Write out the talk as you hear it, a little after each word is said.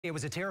It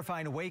was a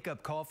terrifying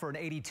wake-up call for an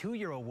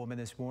 82-year-old woman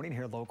this morning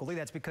here locally.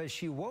 That's because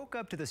she woke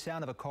up to the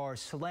sound of a car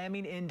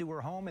slamming into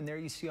her home, and there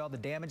you see all the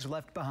damage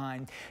left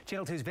behind.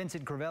 Channel 2's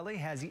Vincent Crivelli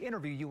has the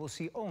interview you will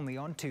see only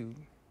on 2.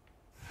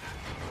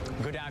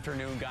 Good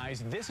afternoon,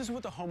 guys. This is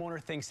what the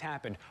homeowner thinks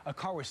happened. A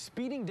car was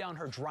speeding down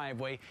her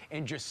driveway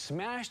and just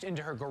smashed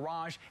into her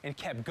garage and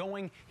kept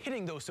going,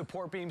 hitting those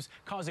support beams,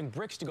 causing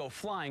bricks to go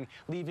flying,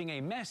 leaving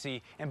a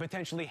messy and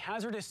potentially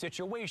hazardous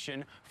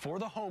situation for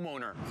the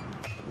homeowner.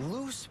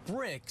 Loose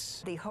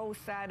bricks. The whole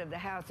side of the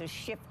house is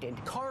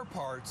shifted. Car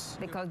parts.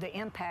 Because the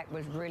impact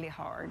was really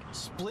hard.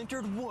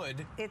 Splintered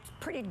wood. It's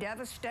pretty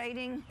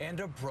devastating. And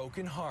a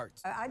broken heart.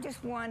 I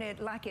just want it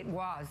like it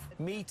was.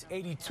 Meet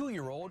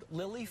 82-year-old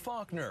Lily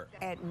Faulkner.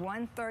 At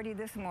 1:30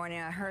 this morning,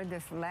 I heard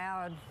this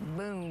loud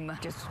boom,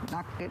 just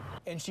knocked it.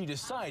 And she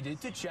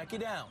decided to check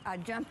it out. I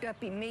jumped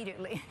up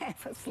immediately,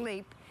 half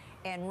asleep,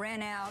 and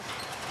ran out.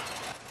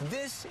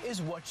 This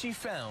is what she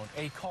found,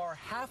 a car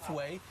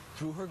halfway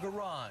through her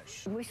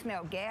garage. We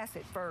smelled gas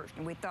at first,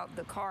 and we thought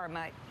the car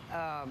might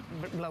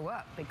blow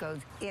up because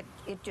it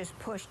just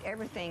pushed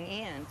everything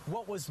in.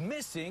 What was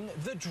missing?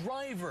 The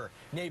driver.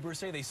 Neighbors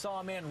say they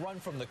saw a man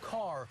run from the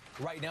car.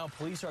 Right now,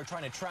 police are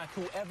trying to track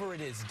whoever it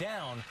is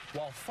down,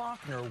 while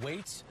Faulkner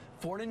waits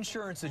for an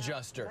insurance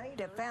adjuster.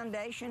 The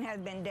foundation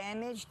has been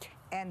damaged,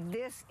 and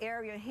this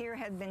area here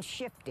has been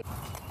shifted.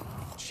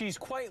 She's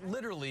quite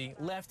literally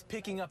left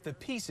picking up the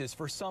pieces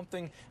for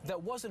something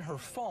that wasn't her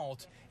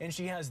fault, and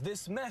she has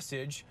this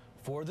message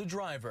for the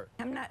driver.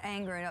 I'm not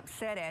angry and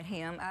upset at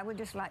him. I would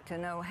just like to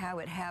know how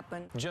it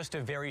happened. Just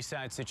a very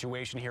sad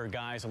situation here,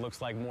 guys. It looks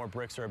like more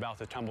bricks are about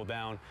to tumble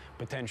down,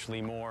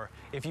 potentially more.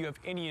 If you have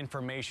any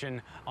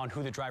information on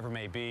who the driver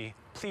may be,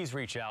 please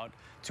reach out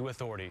to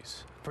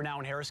authorities. For now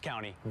in Harris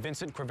County,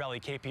 Vincent Crivelli,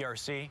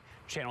 KPRC,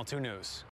 Channel 2 News.